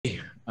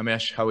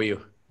Amesh, how are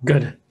you?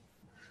 Good.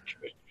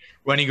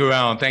 Running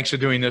around. Thanks for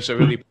doing this. I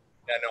know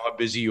how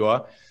busy you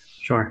are.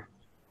 Sure.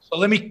 So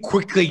let me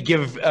quickly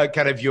give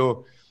kind of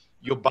your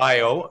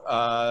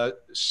bio.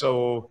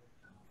 So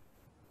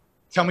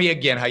tell me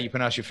again how you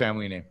pronounce your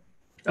family name.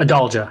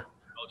 Adalja.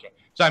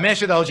 So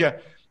Amesh Adalja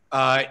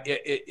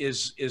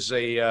is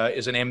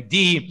an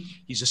MD.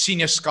 He's a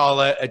senior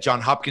scholar at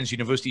Johns Hopkins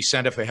University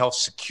Center for Health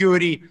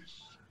Security.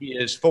 He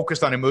is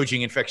focused on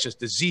emerging infectious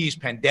disease,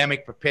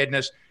 pandemic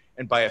preparedness,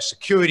 and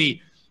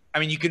biosecurity. I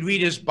mean, you can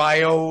read his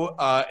bio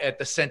at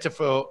the Center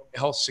for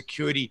Health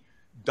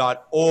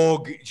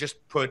Security.org.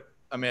 Just put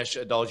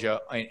Amesh Adalja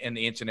in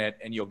the internet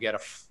and you'll get a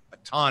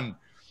ton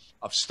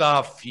of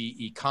stuff.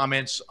 He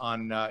comments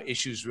on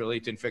issues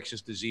related to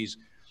infectious disease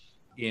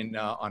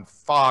on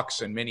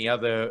Fox and many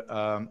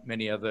other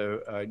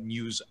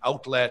news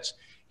outlets.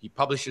 He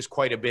publishes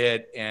quite a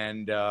bit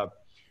and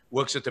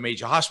works at the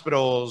major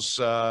hospitals.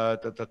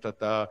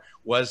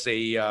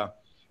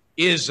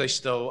 Is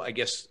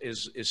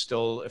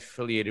still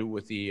affiliated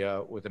with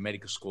the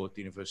medical school at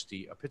the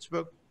University of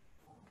Pittsburgh.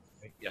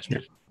 Yes, yeah.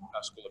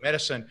 School of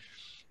Medicine.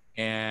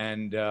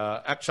 And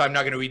so I'm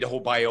not going to read the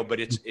whole bio, but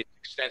it's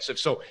extensive.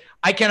 So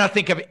I cannot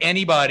think of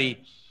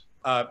anybody,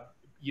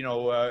 in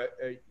a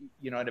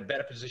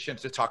better position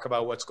to talk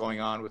about what's going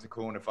on with the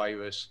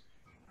coronavirus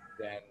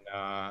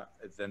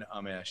than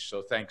Amesh.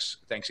 So thanks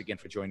again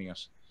for joining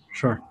us.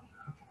 Sure.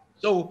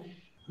 So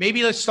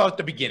maybe let's start at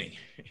the beginning.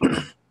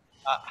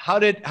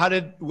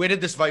 Where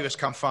did this virus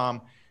come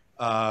from,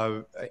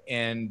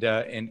 and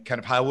kind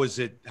of how was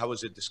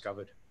it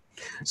discovered?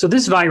 So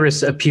this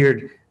virus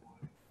appeared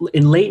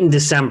in late in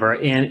December,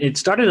 and it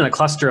started in a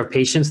cluster of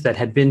patients that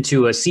had been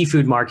to a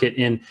seafood market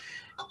in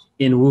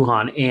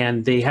Wuhan,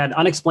 and they had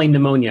unexplained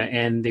pneumonia,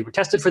 and they were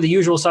tested for the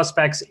usual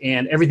suspects,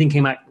 and everything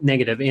came out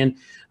negative. And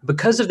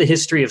because of the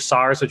history of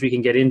SARS, which we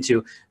can get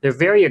into, they're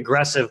very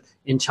aggressive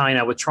in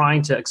China with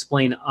trying to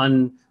explain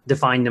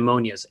undefined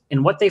pneumonias.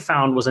 And what they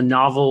found was a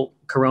novel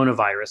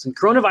coronavirus. And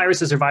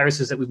coronaviruses are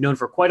viruses that we've known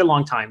for quite a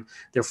long time.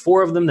 There are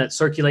 4 of them that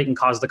circulate and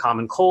cause the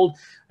common cold.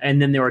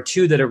 And then there are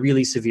 2 that are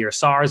really severe,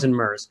 SARS and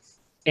MERS.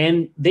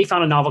 And they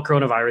found a novel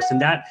coronavirus, and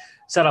that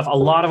set off a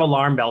lot of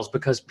alarm bells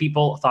because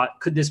people thought,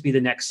 could this be the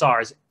next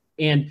SARS?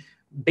 And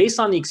based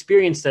on the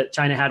experience that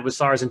China had with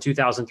SARS in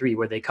 2003,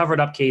 where they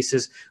covered up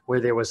cases, where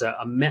there was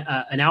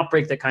an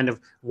outbreak that kind of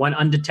went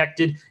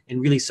undetected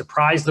and really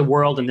surprised the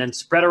world and then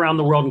spread around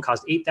the world and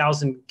caused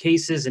 8,000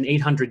 cases and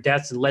 800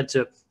 deaths and led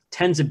to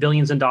tens of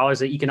billions of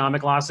dollars of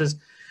economic losses,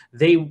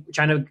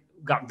 China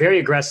got very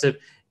aggressive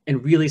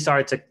and really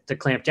started to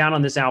clamp down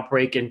on this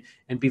outbreak and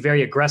be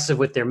very aggressive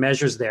with their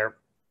measures there.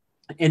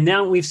 And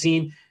now we've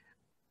seen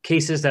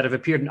cases that have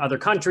appeared in other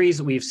countries.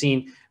 We've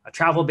seen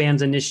travel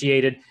bans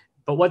initiated.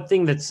 But one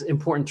thing that's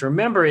important to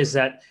remember is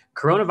that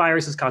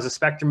coronaviruses cause a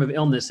spectrum of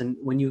illness. And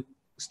when you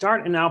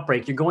start an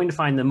outbreak, you're going to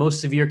find the most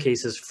severe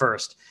cases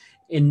first.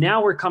 And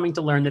now we're coming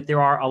to learn that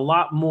there are a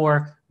lot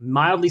more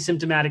mildly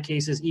symptomatic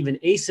cases, even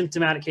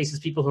asymptomatic cases,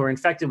 people who are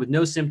infected with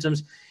no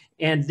symptoms.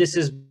 And this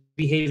is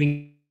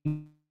behaving.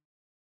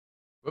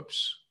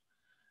 Whoops.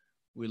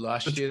 We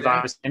lost you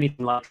there.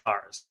 Anything like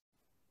SARS.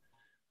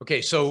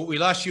 Okay, so we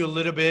lost you a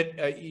little bit.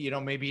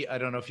 Maybe I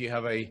don't know if you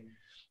have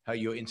how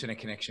your internet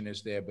connection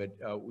is there, but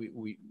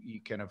we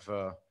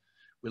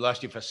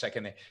lost you for a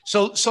second there.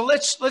 So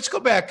let's go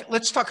back.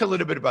 Let's talk a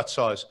little bit about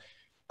SARS,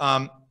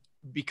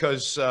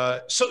 because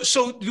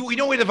so do we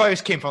know where the virus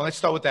came from? Let's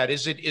start with that.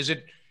 Is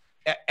it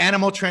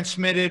animal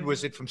transmitted?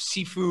 Was it from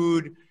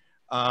seafood?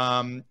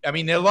 I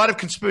mean, there are a lot of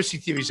conspiracy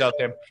theories out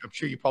there. I'm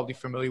sure you're probably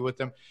familiar with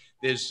them.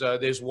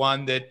 There's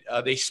one that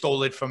they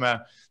stole it from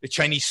the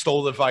Chinese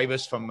stole the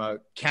virus from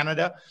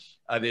Canada.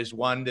 There's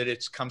one that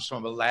it comes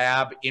from a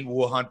lab in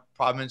Wuhan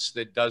province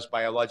that does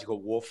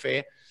biological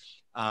warfare.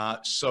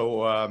 Say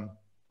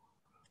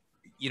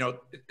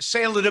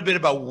a little bit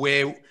about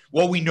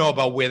what we know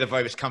about where the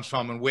virus comes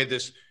from and where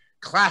this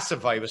class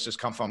of viruses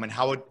come from and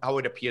how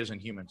it appears in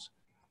humans.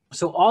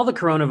 So all the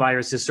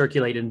coronaviruses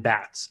circulate in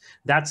bats.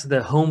 That's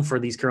the home for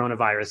these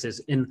coronaviruses.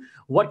 And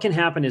what can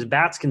happen is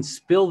bats can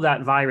spill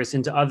that virus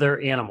into other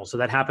animals. So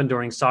that happened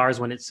during SARS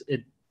when it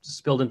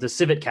spilled into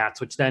civet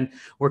cats, which then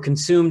were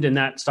consumed, and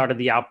that started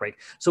the outbreak.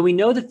 So we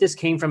know that this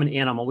came from an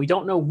animal. We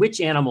don't know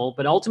which animal,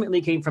 but ultimately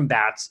it came from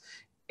bats.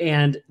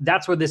 And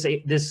that's where this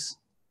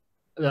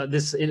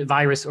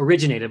virus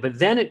originated. But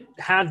then it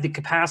had the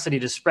capacity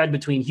to spread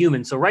between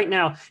humans. So right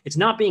now it's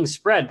not being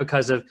spread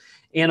because of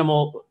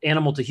animal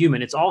to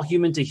human. It's all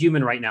human to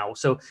human right now.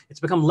 So it's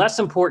become less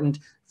important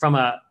from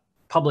a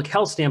public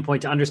health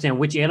standpoint to understand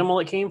which animal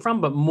it came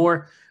from, but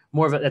more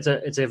of it's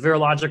a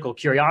virological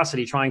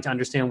curiosity trying to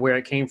understand where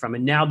it came from.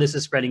 And now this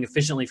is spreading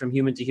efficiently from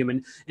human to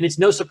human. And it's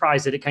no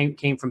surprise that it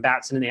came from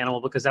bats in an animal,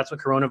 because that's what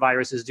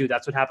coronaviruses do.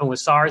 That's what happened with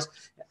SARS,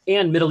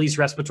 and Middle East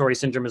respiratory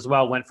syndrome as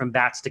well went from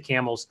bats to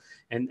camels.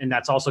 And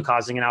that's also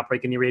causing an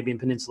outbreak in the Arabian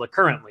Peninsula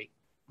currently.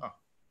 Oh.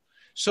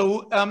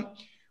 So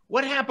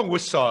what happened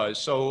with SARS?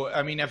 So,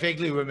 I mean, I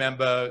vaguely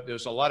remember there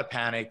was a lot of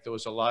panic. There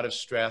was a lot of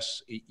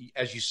stress.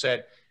 As you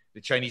said,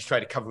 the Chinese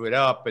tried to cover it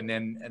up. And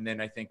then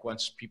I think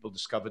once people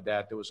discovered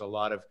that, there was a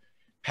lot of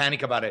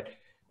panic about it.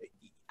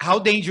 How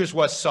dangerous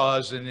was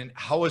SARS, and then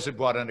how was it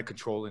brought under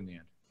control in the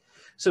end?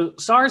 So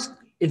SARS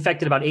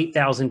infected about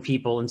 8,000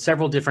 people in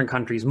several different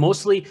countries,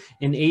 mostly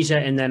in Asia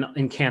and then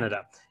in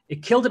Canada.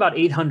 It killed about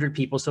 800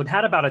 people, so it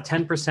had about a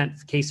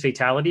 10% case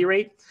fatality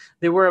rate.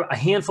 There were a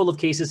handful of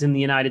cases in the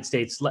United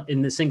States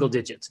in the single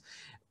digits.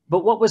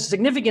 But what was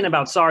significant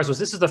about SARS was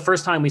this is the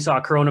first time we saw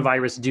a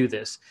coronavirus do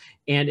this.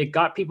 And it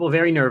got people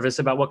very nervous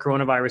about what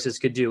coronaviruses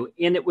could do.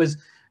 And it was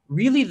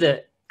really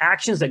the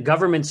actions that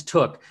governments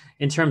took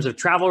in terms of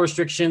travel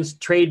restrictions,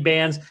 trade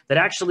bans, that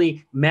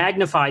actually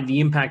magnified the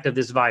impact of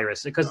this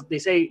virus. Because they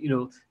say, you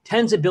know,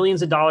 tens of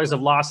billions of dollars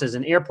of losses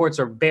and airports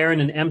are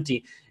barren and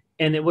empty.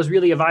 And it was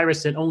really a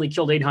virus that only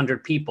killed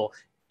 800 people.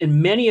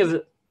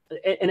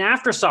 And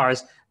after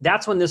SARS,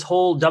 that's when this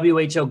whole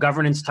WHO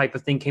governance type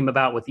of thing came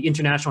about with the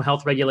international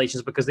health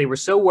regulations, because they were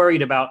so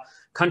worried about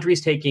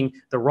countries taking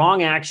the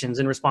wrong actions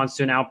in response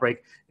to an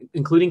outbreak,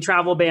 including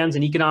travel bans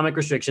and economic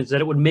restrictions, that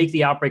it would make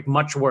the outbreak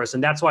much worse.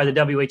 And that's why the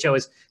WHO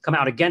has come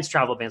out against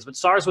travel bans. But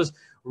SARS was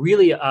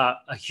really a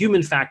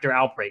human factor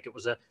outbreak. It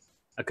was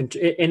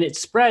and it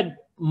spread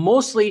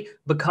mostly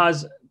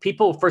because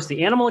people, first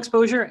the animal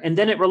exposure, and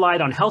then it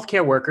relied on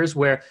healthcare workers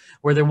where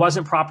there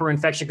wasn't proper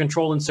infection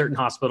control in certain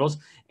hospitals.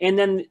 And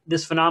then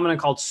this phenomenon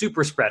called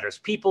super spreaders,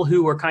 people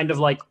who were kind of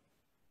like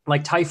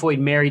typhoid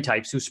Mary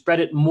types, who spread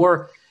it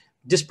more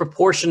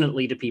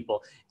disproportionately to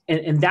people.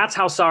 And that's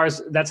how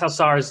SARS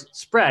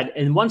spread.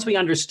 And once we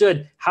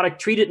understood how to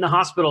treat it in the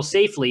hospital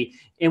safely,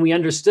 and we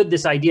understood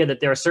this idea that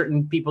there are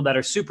certain people that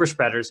are super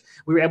spreaders,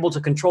 we were able to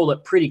control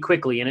it pretty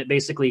quickly. And it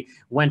basically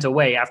went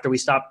away after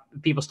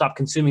people stopped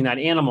consuming that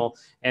animal,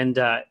 and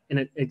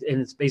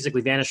it's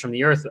basically vanished from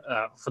the earth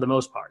for the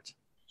most part.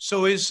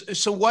 So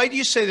why do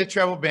you say that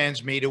travel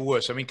bans made it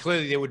worse? I mean,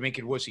 clearly they would make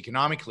it worse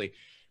economically,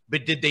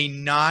 but did they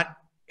not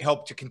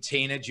help to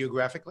contain it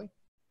geographically?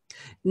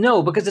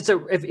 No, because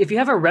if you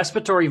have a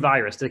respiratory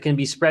virus that can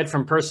be spread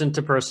from person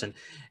to person,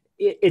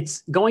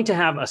 it's going to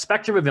have a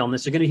spectrum of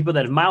illness. There are going to be people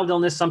that have mild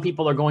illness. Some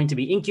people are going to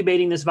be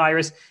incubating this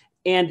virus,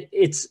 and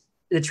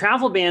the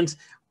travel bans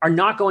are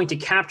not going to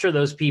capture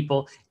those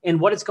people.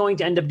 And what it's going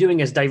to end up doing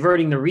is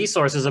diverting the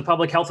resources of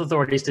public health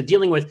authorities to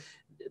dealing with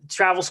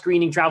travel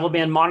screening, travel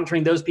ban,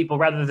 monitoring those people,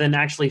 rather than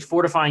actually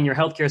fortifying your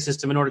healthcare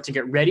system in order to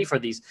get ready for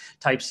these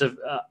types of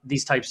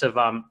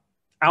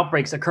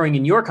outbreaks occurring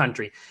in your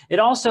country. It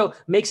also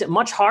makes it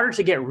much harder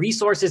to get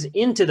resources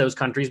into those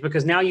countries,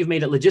 because now you've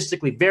made it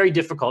logistically very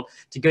difficult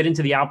to get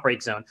into the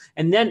outbreak zone.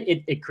 And then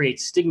it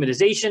creates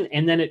stigmatization,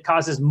 and then it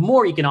causes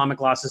more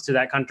economic losses to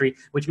that country,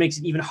 which makes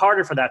it even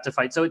harder for that to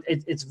fight. So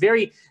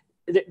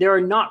there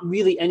are not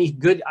really any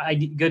good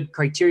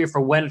criteria for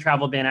when a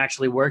travel ban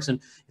actually works. And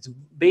it's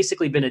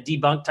basically been a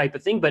debunked type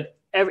of thing. But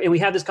and we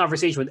have this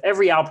conversation with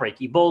every outbreak: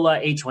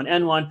 Ebola,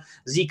 H1N1,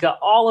 Zika,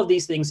 all of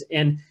these things.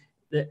 And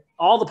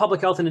all the public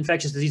health and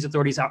infectious disease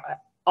authorities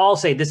all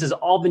say this has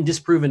all been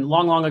disproven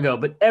long, long ago.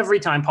 But every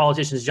time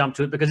politicians jump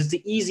to it because it's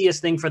the easiest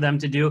thing for them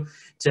to do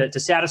to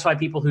satisfy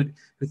people who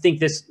think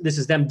this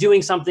is them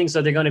doing something.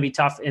 So they're going to be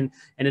tough, and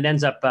it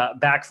ends up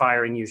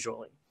backfiring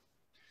usually.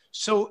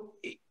 So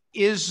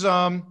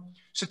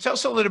tell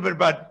us a little bit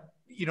about,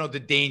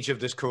 the danger of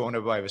this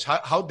coronavirus.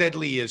 How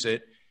deadly is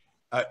it?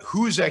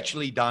 Who's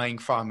actually dying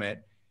from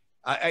it?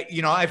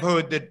 I've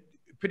heard that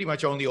pretty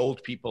much only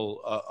old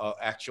people are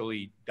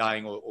actually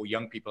dying, or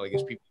young people, I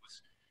guess, people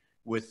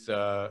with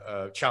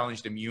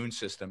challenged immune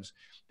systems,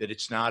 that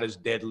it's not as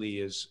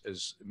deadly as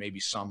maybe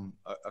some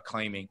are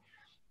claiming.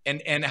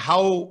 And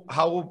how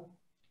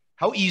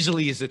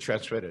easily is it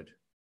transmitted?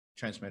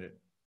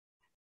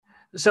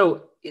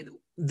 So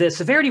the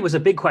severity was a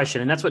big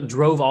question, and that's what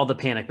drove all the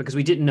panic, because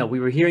we didn't know. We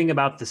were hearing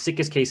about the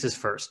sickest cases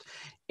first.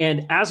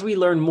 And as we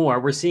learn more,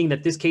 we're seeing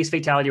that this case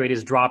fatality rate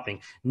is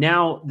dropping.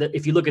 Now,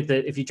 if you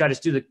try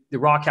to do the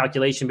raw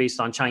calculation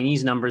based on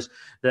Chinese numbers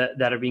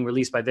that are being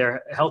released by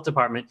their health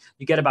department,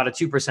 you get about a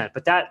 2%.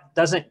 But that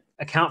doesn't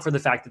account for the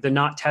fact that they're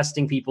not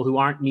testing people who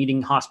aren't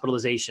needing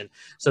hospitalization.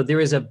 So there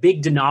is a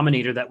big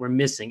denominator that we're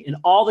missing. In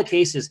all the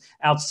cases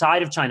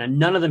outside of China,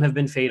 none of them have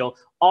been fatal.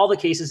 All the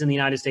cases in the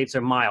United States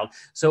are mild.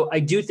 So I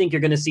do think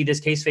you're going to see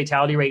this case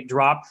fatality rate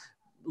drop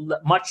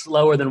much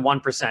lower than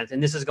 1%.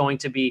 And this is going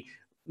to be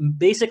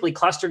basically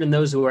clustered in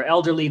those who are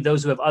elderly,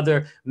 those who have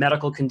other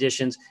medical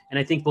conditions. And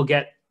I think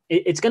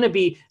it's going to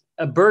be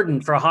a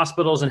burden for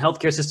hospitals and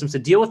healthcare systems to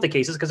deal with the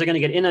cases, because they're going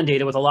to get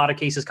inundated with a lot of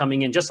cases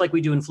coming in, just like we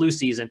do in flu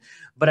season.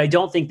 But I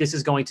don't think this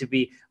is going to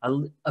be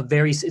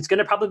it's going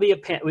to probably be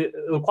it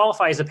will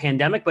qualify as a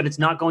pandemic, but it's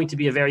not going to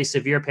be a very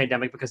severe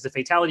pandemic, because the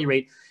fatality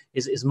rate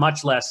is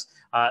much less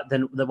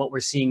than what we're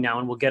seeing now.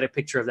 And we'll get a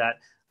picture of that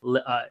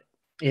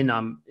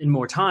in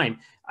more time.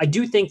 I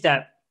do think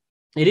that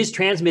it is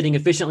transmitting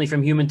efficiently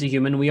from human to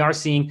human. We are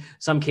seeing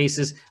some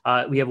cases.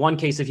 We have one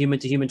case of human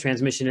to human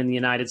transmission in the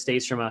United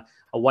States from a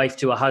a wife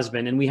to a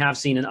husband. And we have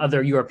seen in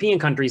other European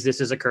countries this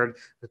has occurred,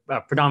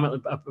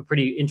 predominantly a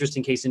pretty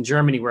interesting case in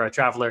Germany where a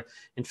traveler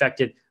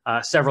infected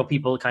several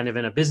people kind of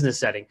in a business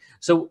setting.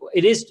 So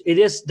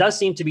it does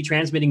seem to be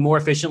transmitting more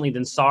efficiently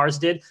than SARS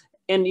did.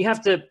 And you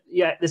have to,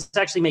 this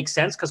actually makes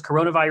sense because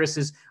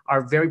coronaviruses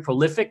are very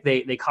prolific.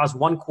 They cause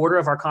 1/4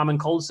 of our common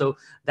cold. So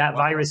that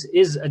virus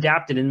is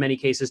adapted in many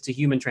cases to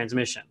human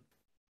transmission.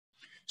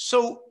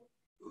 So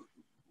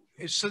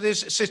it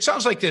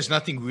sounds like there's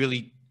nothing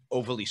really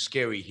overly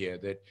scary here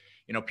that,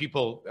 you know,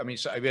 people, I mean,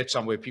 so I read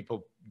somewhere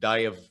people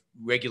die of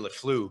regular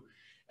flu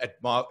at,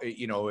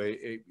 you know,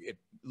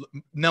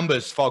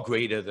 numbers far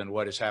greater than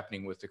what is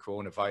happening with the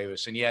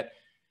coronavirus. And yet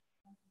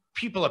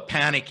people are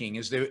panicking.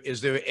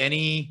 Is there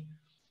any,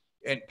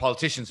 and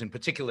politicians in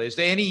particular, is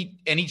there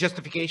any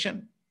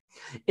justification?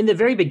 In the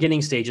very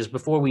beginning stages,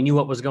 before we knew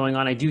what was going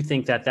on, I do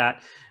think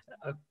that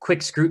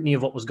quick scrutiny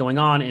of what was going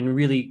on and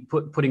really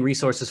putting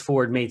resources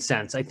forward made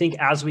sense. I think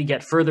as we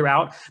get further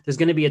out, there's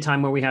going to be a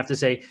time where we have to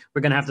say,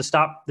 we're going to have to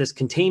stop this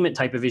containment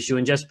type of issue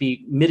and just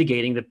be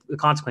mitigating the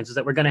consequences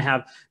that we're going to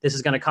have. This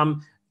is going to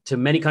come to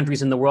many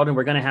countries in the world, and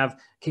we're going to have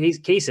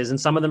cases,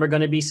 and some of them are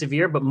going to be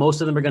severe, but most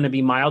of them are going to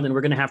be mild, and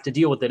we're going to have to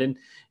deal with it.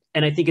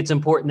 And I think it's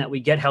important that we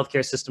get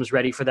healthcare systems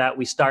ready for that.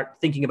 We start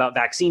thinking about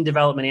vaccine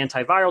development,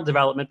 antiviral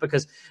development,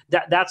 because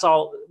that's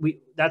all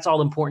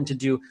important to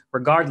do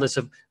regardless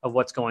of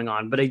what's going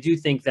on. But I do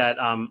think that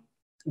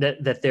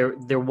that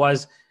there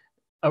was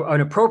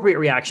an appropriate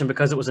reaction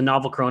because it was a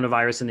novel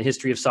coronavirus in the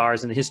history of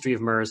SARS and the history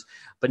of MERS.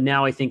 But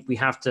now I think we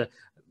have to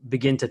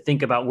begin to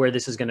think about where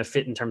this is going to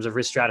fit in terms of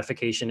risk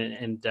stratification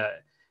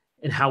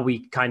and how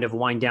we kind of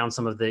wind down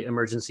some of the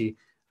emergency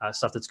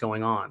stuff that's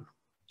going on.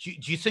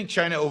 Do you think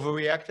China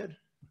overreacted?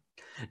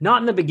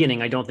 Not in the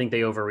beginning. I don't think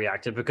they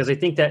overreacted, because I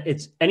think that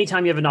it's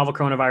anytime you have a novel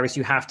coronavirus,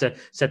 you have to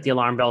set the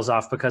alarm bells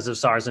off because of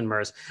SARS and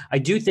MERS. I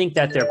do think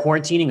that their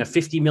quarantining of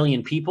 50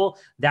 million people,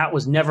 that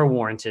was never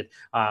warranted.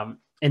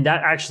 And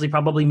that actually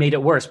probably made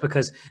it worse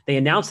because they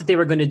announced that they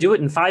were going to do it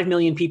and 5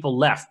 million people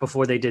left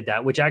before they did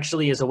that, which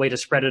actually is a way to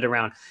spread it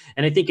around.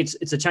 And I think it's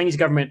the Chinese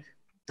government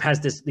has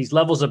these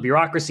levels of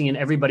bureaucracy and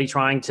everybody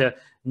trying to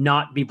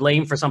not be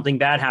blamed for something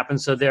bad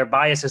happens. So their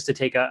bias is to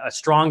take a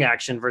strong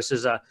action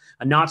versus a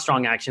not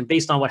strong action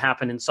based on what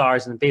happened in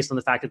SARS and based on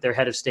the fact that their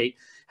head of state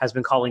has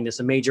been calling this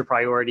a major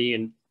priority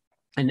and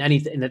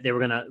anything that they were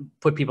going to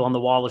put people on the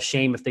wall of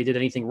shame if they did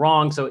anything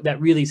wrong. So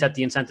that really set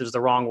the incentives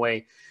the wrong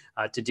way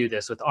to do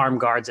this with armed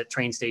guards at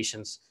train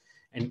stations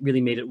and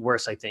really made it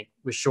worse, I think,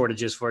 with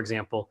shortages, for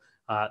example,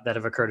 that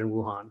have occurred in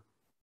Wuhan.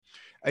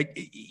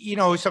 You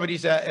know,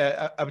 somebody's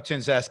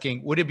Upton's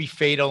asking, would it be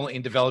fatal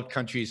in developed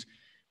countries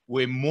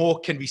where more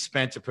can be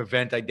spent to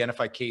prevent,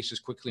 identify cases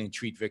quickly and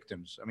treat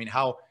victims? I mean,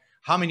 how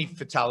many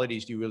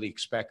fatalities do you really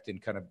expect in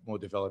kind of more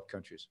developed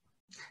countries?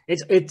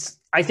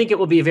 I think it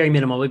will be very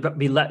minimal. It will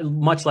be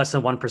much less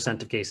than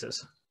 1% of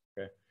cases.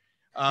 Okay.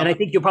 And I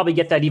think you'll probably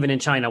get that even in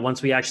China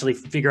once we actually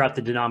figure out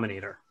the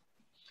denominator.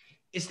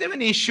 Is there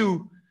an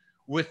issue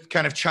with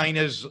kind of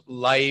China's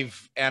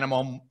live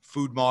animal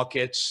food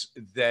markets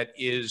that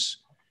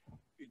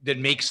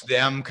makes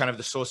them kind of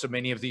the source of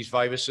many of these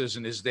viruses?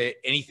 And is there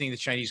anything the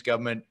Chinese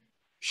government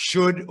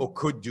should or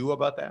could do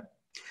about that?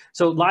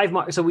 So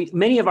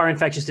many of our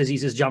infectious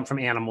diseases jump from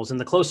animals, and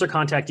the closer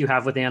contact you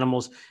have with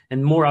animals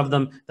and more of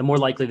them, the more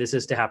likely this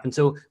is to happen.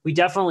 So we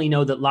definitely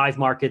know that live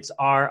markets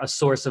are a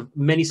source of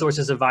many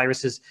sources of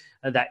viruses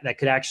that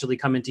could actually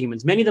come into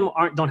humans. Many of them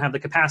don't have the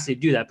capacity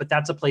to do that, but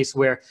that's a place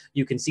where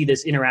you can see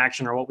this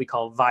interaction, or what we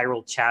call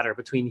viral chatter,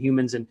 between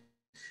humans and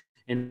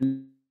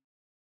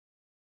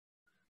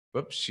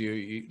Whoops,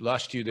 you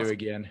lost you there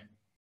again.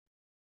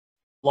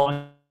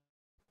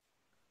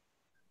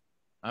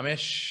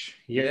 Amish?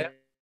 Yeah.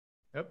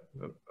 Yep.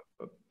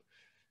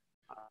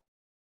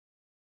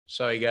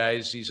 Sorry,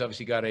 guys. He's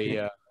obviously got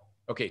a.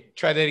 Okay,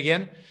 try that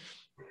again.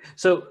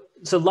 So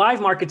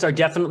live markets are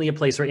definitely a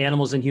place where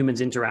animals and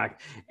humans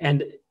interact,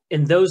 and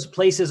in those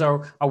places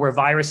are where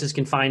viruses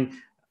can find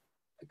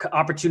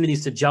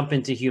opportunities to jump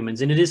into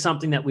humans, and it is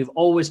something that we've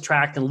always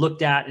tracked and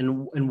looked at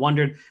and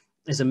wondered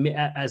as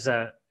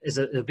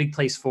a big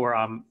place for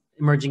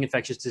emerging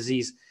infectious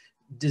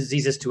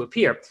diseases to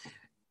appear.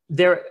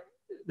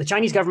 The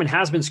Chinese government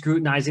has been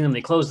scrutinizing them.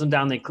 They closed them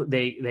down.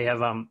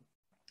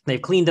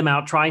 They've cleaned them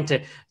out, trying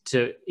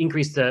to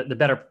increase the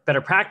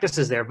better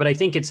practices there. But I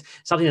think it's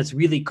something that's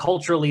really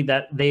culturally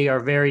that they are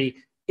very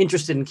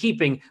interested in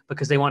keeping,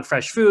 because they want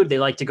fresh food. They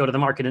like to go to the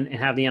market and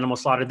have the animal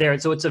slaughtered there.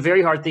 So it's a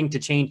very hard thing to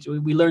change.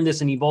 We learned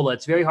this in Ebola.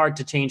 It's very hard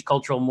to change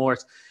cultural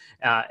mores,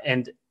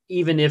 and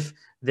even if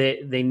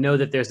they know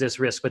that there's this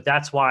risk. But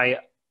that's why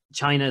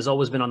China has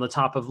always been on the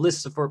top of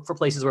lists for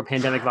places where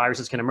pandemic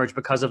viruses can emerge,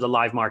 because of the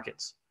live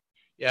markets.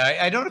 Yeah,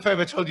 I don't know if I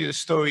ever told you the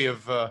story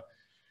of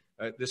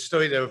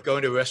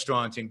going to a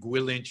restaurant in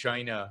Guilin,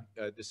 China.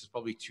 This is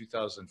probably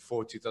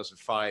 2004,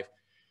 2005.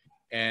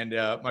 And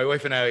my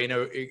wife and I,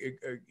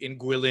 in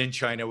Guilin,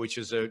 China, which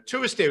is a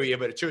tourist area,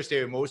 but a tourist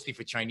area mostly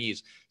for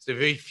Chinese. So there are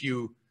very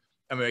few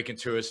American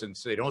tourists, and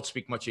so they don't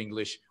speak much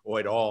English or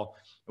at all.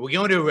 And we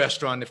go into a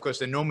restaurant. Of course,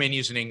 there are no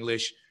menus in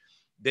English.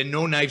 There are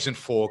no knives and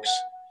forks.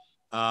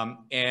 So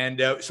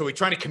we're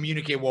trying to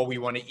communicate what we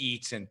want to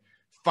eat. And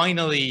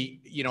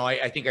finally,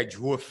 I think I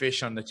drew a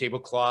fish on the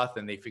tablecloth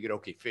and they figured,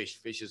 okay,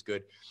 fish is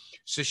good.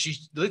 So she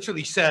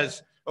literally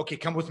says, okay,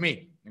 come with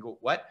me. I go,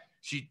 what?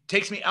 She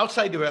takes me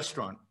outside the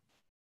restaurant.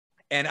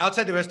 And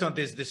outside the restaurant,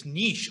 there's this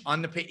niche by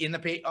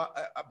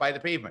the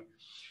pavement.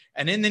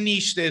 And in the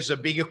niche, there's a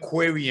big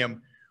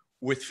aquarium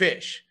with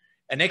fish.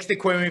 And next to the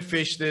aquarium with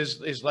fish,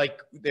 there's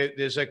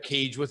a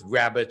cage with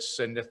rabbits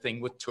and a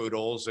thing with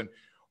turtles and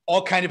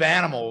all kind of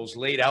animals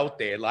laid out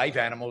there, live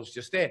animals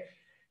just there.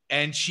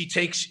 And she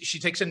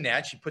takes a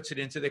net, she puts it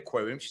into the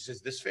aquarium. She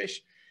says, this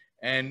fish.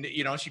 And,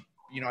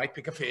 I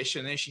pick a fish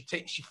and then she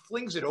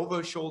flings it over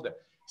her shoulder,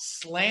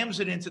 slams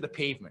it into the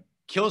pavement,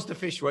 kills the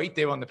fish right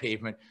there on the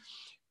pavement.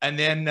 And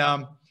then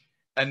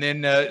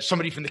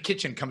somebody from the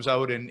kitchen comes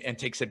out and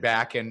takes it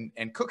back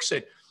and cooks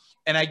it.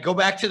 And I go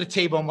back to the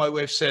table and my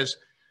wife says,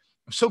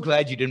 I'm so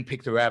glad you didn't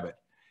pick the rabbit,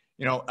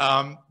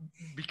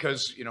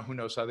 because, who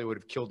knows how they would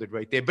have killed it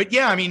right there. But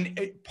yeah, I mean,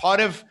 part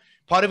of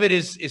it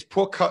is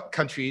poor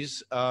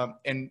countries,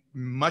 and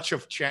much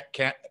of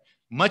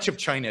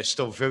China is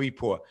still very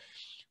poor,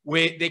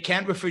 where they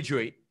can't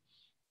refrigerate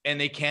and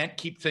they can't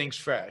keep things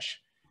fresh.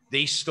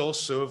 They still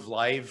serve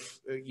live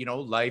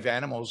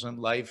animals and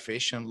live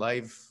fish and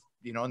live,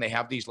 and they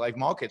have these live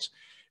markets,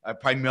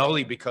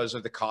 primarily because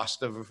of the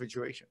cost of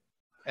refrigeration.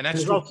 And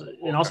that's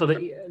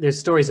there's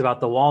stories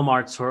about the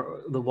Walmarts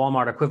or the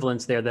Walmart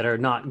equivalents there that are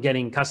not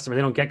getting customers.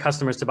 They don't get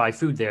customers to buy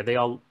food there.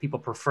 People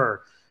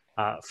prefer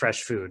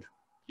fresh food.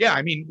 Yeah,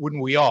 I mean,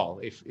 wouldn't we all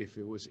if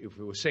it was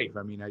safe?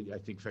 I mean, I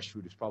think fresh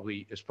food is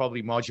probably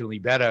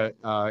marginally better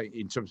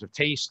in terms of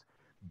taste,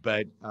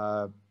 but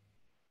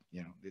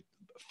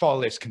far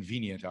less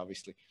convenient,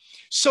 obviously.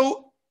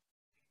 So,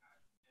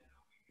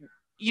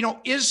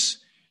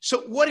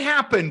 what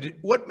happened?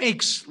 What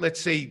makes, let's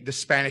say, the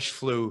Spanish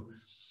flu,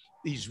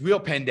 these real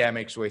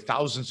pandemics where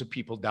thousands of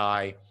people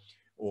die,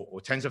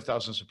 or tens of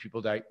thousands of people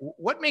die?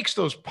 What makes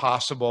those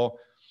possible?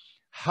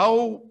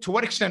 To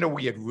what extent are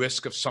we at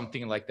risk of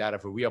something like that,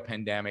 of a real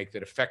pandemic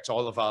that affects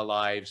all of our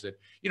lives, that,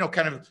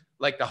 kind of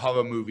like the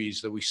horror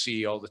movies that we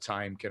see all the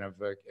time, kind of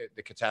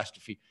the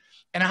catastrophe?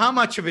 And how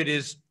much of it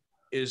is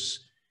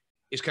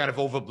kind of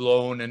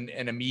overblown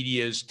and a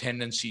media's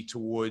tendency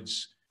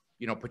towards,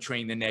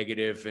 portraying the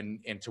negative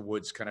and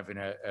towards kind of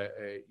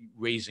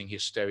raising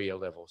hysteria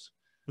levels?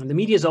 And the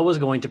media is always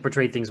going to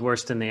portray things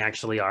worse than they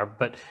actually are,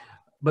 but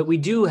we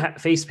do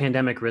face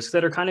pandemic risks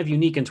that are kind of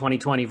unique in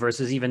 2020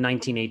 versus even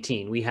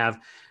 1918. We have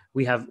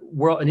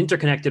an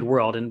interconnected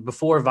world, and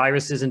before,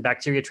 viruses and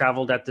bacteria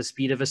traveled at the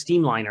speed of a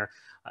steamliner.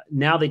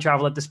 Now they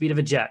travel at the speed of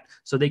a jet,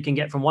 so they can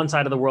get from one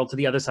side of the world to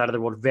the other side of the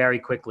world very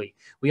quickly.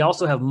 We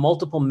also have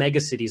multiple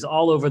megacities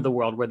all over the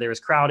world where there is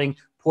crowding,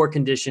 poor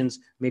conditions,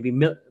 maybe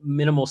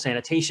minimal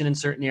sanitation in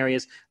certain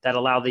areas that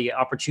allow the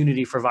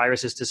opportunity for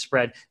viruses to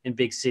spread in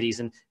big cities.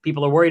 And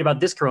people are worried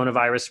about this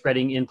coronavirus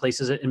spreading in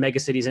places, in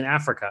megacities in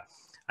Africa,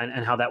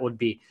 and how that would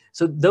be.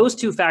 So those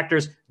two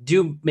factors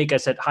do make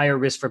us at higher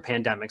risk for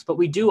pandemics, but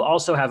we do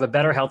also have a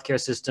better healthcare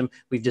system.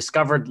 We've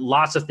discovered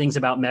lots of things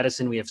about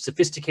medicine. We have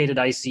sophisticated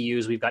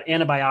ICUs. We've got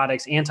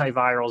antibiotics,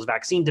 antivirals,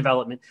 vaccine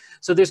development.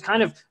 So there's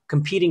kind of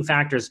competing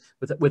factors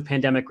with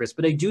pandemic risk.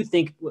 But I do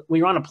think when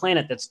you're on a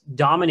planet that's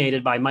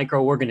dominated by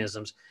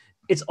microorganisms,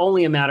 it's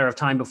only a matter of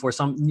time before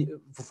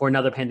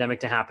another pandemic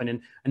to happen.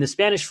 And the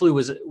Spanish flu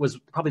was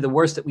probably the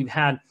worst that we've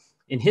had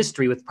in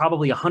history, with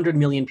probably 100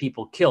 million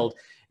people killed.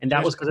 And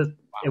that was because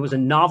it was a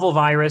novel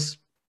virus.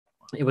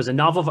 It was a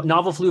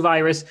novel flu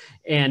virus,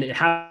 and it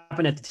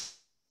happened at the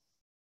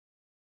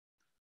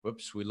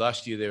Whoops, we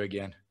lost you there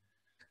again.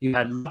 You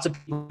had lots of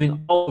people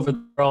moving all over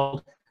the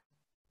world.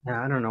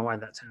 Yeah, I don't know why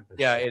that's happened.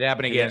 Yeah, it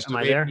happened again. Am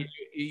I there?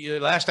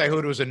 Last I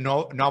heard, it was a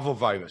novel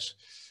virus.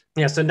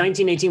 Yeah, so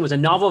 1918 was a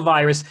novel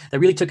virus that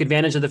really took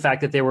advantage of the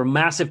fact that there were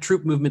massive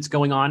troop movements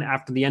going on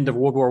after the end of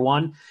World War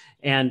I.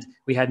 And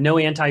we had no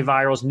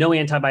antivirals, no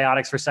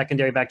antibiotics for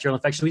secondary bacterial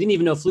infection. We didn't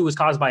even know flu was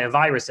caused by a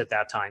virus at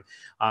that time.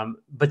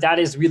 But that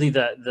is really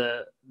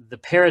the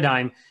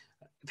paradigm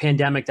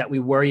pandemic that we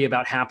worry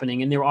about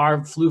happening. And there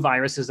are flu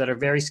viruses that are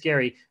very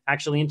scary.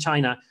 Actually, in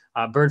China,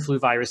 bird flu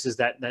viruses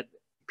that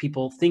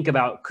people think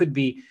about could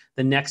be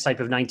the next type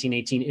of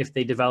 1918 if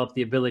they develop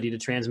the ability to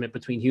transmit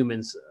between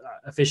humans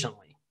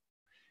efficiently.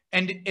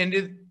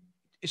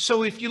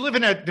 So if you live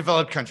in a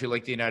developed country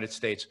like the United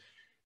States,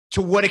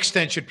 to what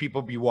extent should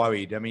people be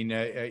worried? I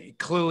mean,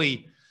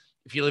 clearly,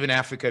 if you live in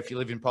Africa, if you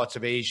live in parts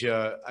of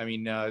Asia, I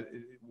mean,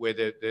 where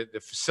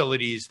the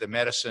facilities, the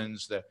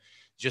medicines, the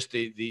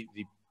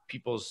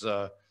people's,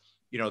 the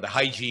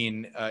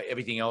hygiene,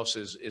 everything else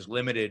is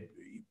limited.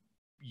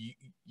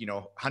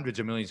 Hundreds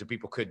of millions of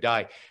people could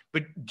die.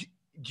 But do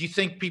you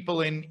think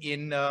people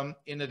in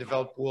the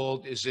developed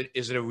world, is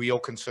it a real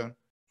concern?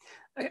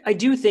 I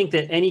do think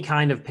that any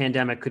kind of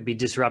pandemic could be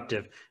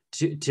disruptive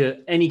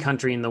to any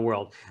country in the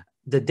world.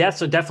 The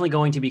deaths are definitely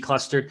going to be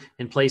clustered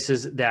in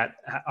places that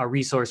are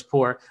resource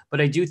poor, but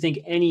I do think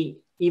any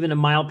even a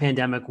mild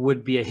pandemic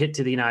would be a hit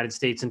to the United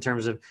States in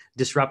terms of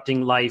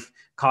disrupting life,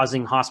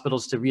 causing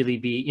hospitals to really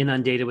be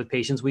inundated with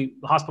patients.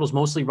 Hospitals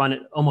mostly run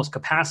at almost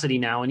capacity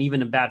now, and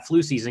even a bad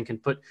flu season can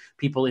put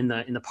people in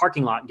the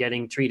parking lot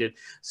getting treated.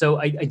 So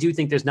I do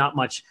think there's not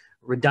much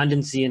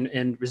redundancy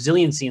and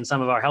resiliency in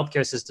some of our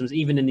healthcare systems,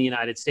 even in the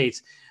United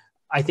States.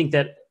 I think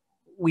that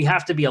we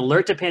have to be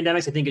alert to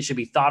pandemics. I think it should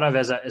be thought of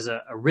as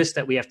a risk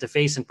that we have to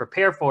face and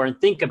prepare for and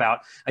think about.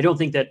 I don't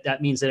think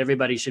that means that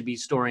everybody should be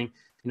storing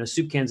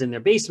soup cans in their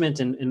basement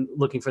and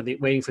waiting for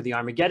the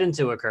Armageddon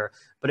to occur.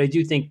 But I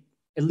do think,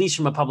 at least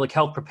from a public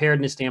health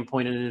preparedness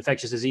standpoint and an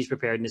infectious disease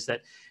preparedness,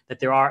 that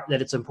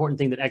it's an important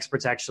thing that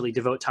experts actually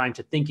devote time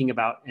to thinking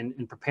about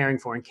and preparing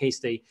for in case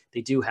they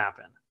do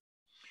happen.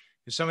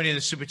 Somebody in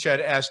the super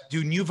chat asked,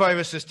 do new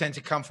viruses tend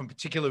to come from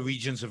particular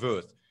regions of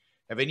Earth?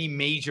 Have any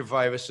major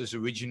viruses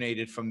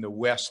originated from the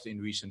West in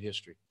recent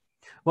history?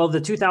 Well,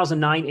 the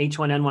 2009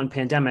 H1N1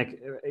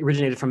 pandemic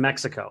originated from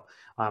Mexico,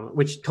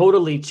 which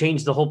totally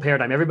changed the whole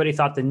paradigm. Everybody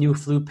thought the new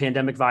flu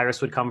pandemic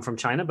virus would come from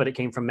China, but it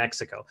came from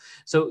Mexico.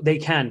 So they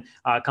can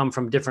come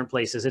from different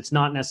places. It's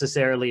not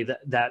necessarily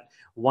that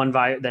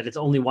it's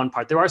only one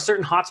part. There are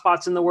certain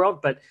hotspots in the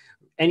world, but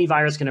any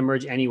virus can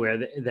emerge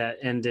anywhere.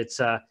 And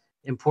it's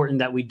important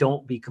that we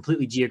don't be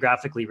completely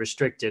geographically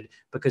restricted,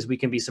 because we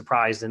can be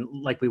surprised, and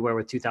like we were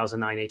with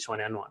 2009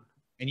 H1N1.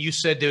 And you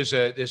said there's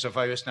a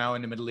virus now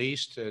in the Middle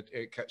East,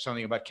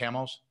 something about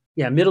camels?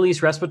 Yeah,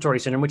 MiddleEast Respiratory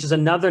Syndrome, which is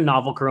another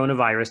novel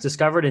coronavirus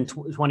discovered in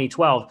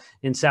 2012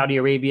 in Saudi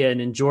Arabia and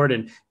in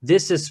Jordan.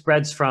 This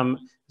spreads from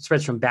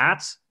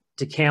bats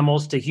to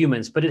camels to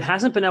humans, but it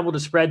hasn't been able to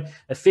spread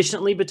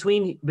efficiently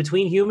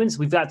between humans.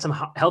 We've got some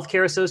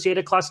healthcare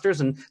associated clusters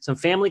and some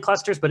family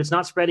clusters, but it's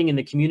not spreading in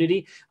the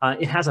community.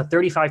 It has a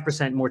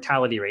 35%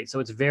 mortality rate, so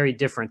it's very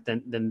different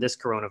than this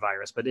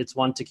coronavirus, but it's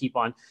one to keep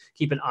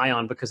an eye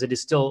on, because it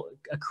is still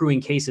accruing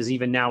cases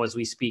even now as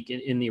we speak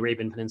in the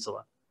Arabian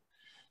Peninsula.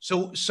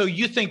 So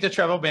you think the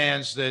travel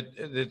bans that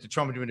the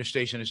Trump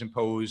administration has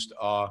imposed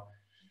are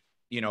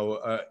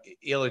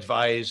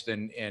ill-advised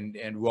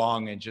and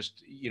wrong, and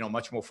just,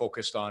 much more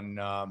focused on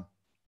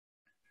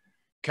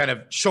kind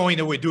of showing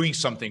that we're doing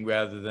something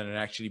rather than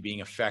actually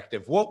being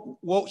effective?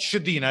 What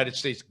should the United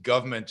States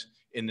government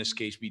in this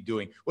case be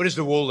doing? What is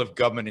the role of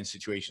government in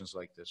situations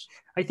like this?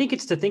 I think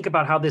it's to think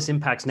about how this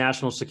impacts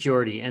national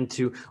security and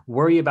to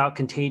worry about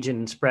contagion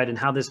and spread and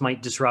how this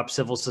might disrupt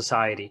civil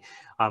society.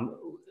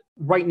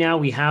 Right now,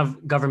 we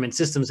have government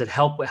systems that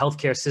help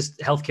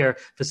healthcare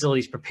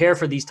facilities prepare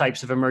for these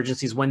types of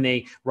emergencies when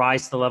they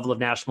rise to the level of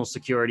national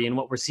security. And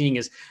what we're seeing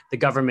is the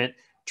government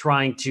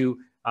trying to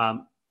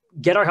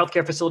get our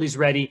healthcare facilities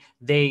ready.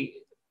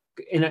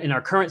 In our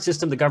current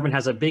system, the government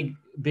has a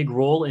big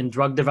role in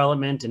drug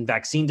development and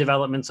vaccine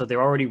development. So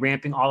they're already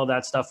ramping all of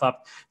that stuff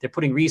up. They're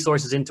putting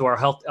resources into our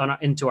health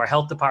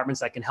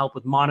departments that can help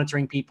with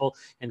monitoring people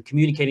and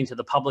communicating to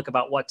the public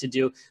about what to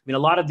do. I mean, a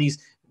lot of these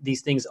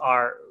things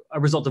are a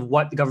result of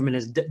what the government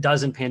has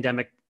done in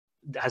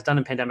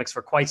pandemics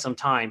for quite some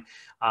time.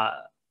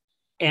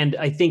 And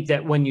I think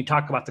that when you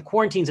talk about the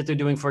quarantines that they're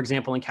doing, for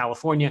example, in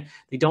California,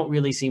 they don't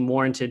really seem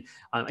warranted.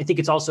 I think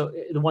it's also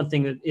the one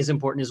thing that is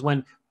important is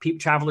when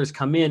travelers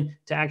come in,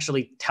 to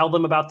actually tell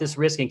them about this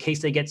risk in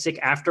case they get sick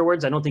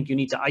afterwards. I don't think you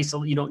need to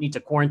isolate, you don't need to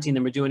quarantine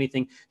them or do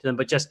anything to them,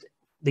 but just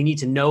they need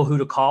to know who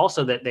to call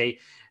so that they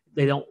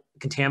don't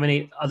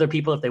contaminate other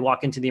people if they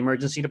walk into the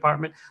emergency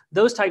department.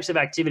 Those types of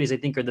activities, I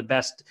think, are the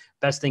best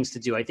things to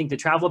do. I think the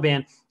travel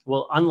ban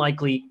will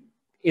unlikely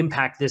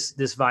impact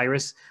this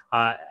virus.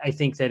 I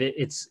think that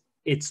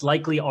it's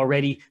likely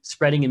already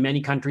spreading in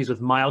many countries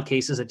with mild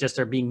cases that just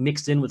are being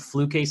mixed in with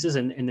flu cases,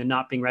 and they're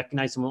not being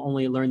recognized, and we'll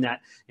only learn that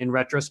in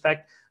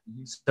retrospect.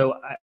 So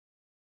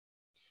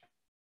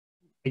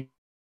it's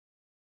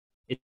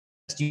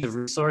use of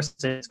resources,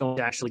 and it's going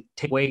to actually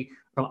take away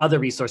from other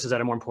resources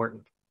that are more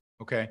important.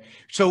 Okay.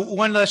 So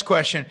one last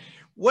question.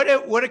 What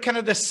are kind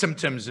of the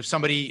symptoms if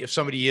somebody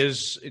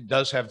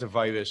does have the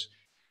virus?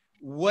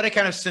 What are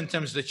kind of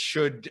symptoms that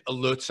should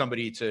alert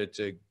somebody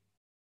to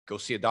go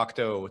see a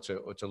doctor or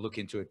to look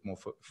into it more?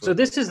 So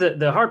this is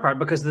the hard part,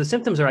 because the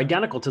symptoms are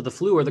identical to the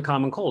flu or the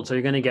common cold. So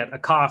you're going to get a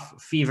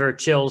cough, fever,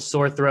 chills,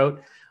 sore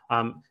throat.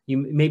 You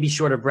may be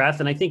short of breath.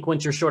 And I think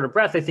once you're short of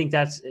breath, I think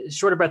that's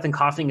short of breath and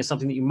coughing is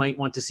something that you might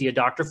want to see a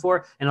doctor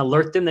for and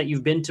alert them that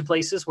you've been to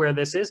places where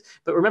this is.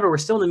 But remember, we're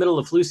still in the middle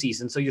of flu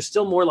season. So you're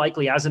still more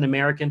likely as an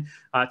American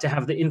to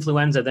have the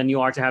influenza than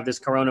you are to have this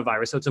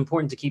coronavirus. So it's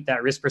important to keep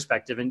that risk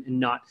perspective and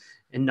not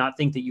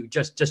think that you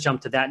just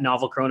jump to that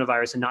novel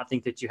coronavirus and not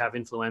think that you have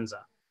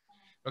influenza.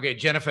 Okay,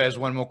 Jennifer has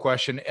one more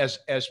question.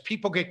 As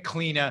people get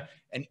cleaner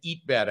and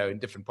eat better in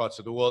different parts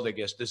of the world, I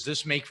guess, does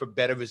this make for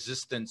better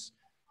resistance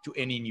to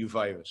any new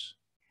virus?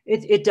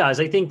 It does.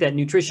 I think that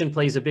nutrition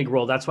plays a big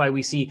role. That's why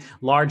we see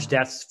large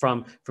deaths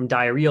from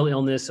diarrheal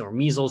illness or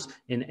measles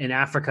in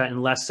Africa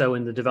and less so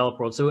in the developed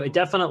world. So it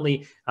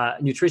definitely,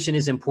 nutrition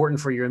is important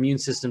for your immune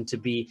system to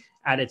be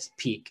at its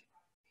peak.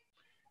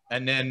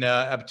 And then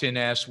Upton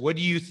asks, what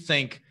do you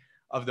think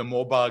of the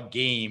mobile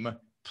game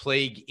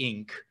Plague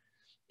Inc.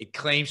 It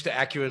claims to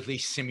accurately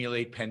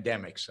simulate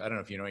pandemics. I don't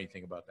know if you know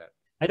anything about that.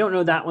 I don't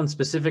know that one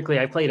specifically.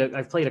 I've played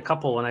a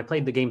couple, and I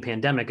played the game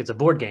Pandemic. It's a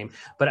board game,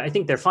 but I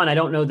think they're fun. I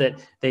don't know that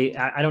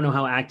I don't know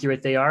how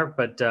accurate they are,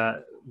 but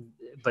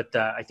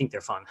I think they're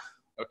fun.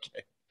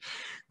 Okay,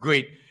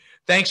 great.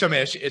 Thanks,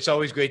 Ramesh. It's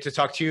always great to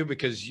talk to you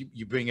because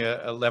you bring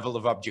a level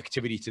of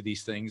objectivity to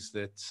these things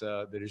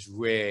that is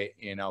rare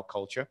in our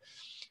culture.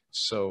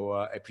 So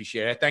I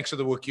appreciate it. Thanks for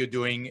the work you're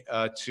doing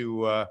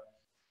to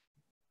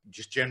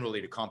just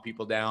generally to calm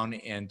people down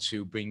and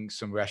to bring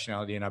some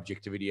rationality and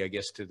objectivity, I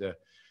guess, to the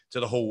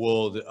whole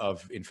world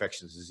of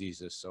infectious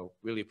diseases. So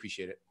really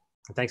appreciate it.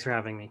 Thanks for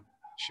having me.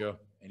 Sure.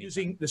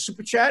 Using the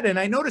super chat. And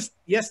I noticed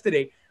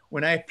yesterday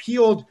when I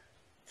appealed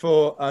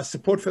for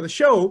support for the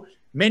show,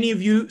 many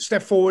of you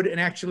stepped forward and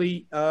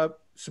actually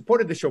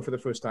supported the show for the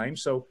first time.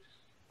 So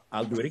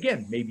I'll do it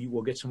again. Maybe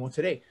we'll get some more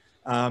today.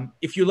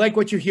 If you like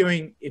what you're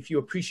hearing, if you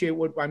appreciate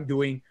what I'm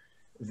doing,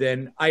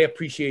 then I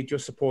appreciate your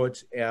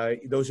support.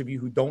 Those of you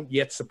who don't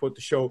yet support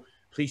the show,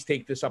 please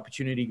take this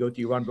opportunity. Go to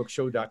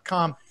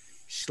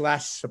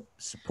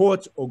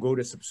yaronbrookshow.com/support or go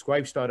to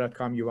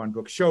subscribestar.com, Yaron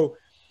Brook Show,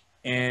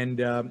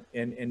 and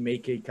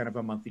make a kind of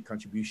a monthly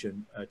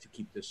contribution to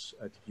keep this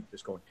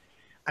going.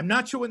 I'm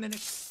not sure when the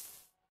next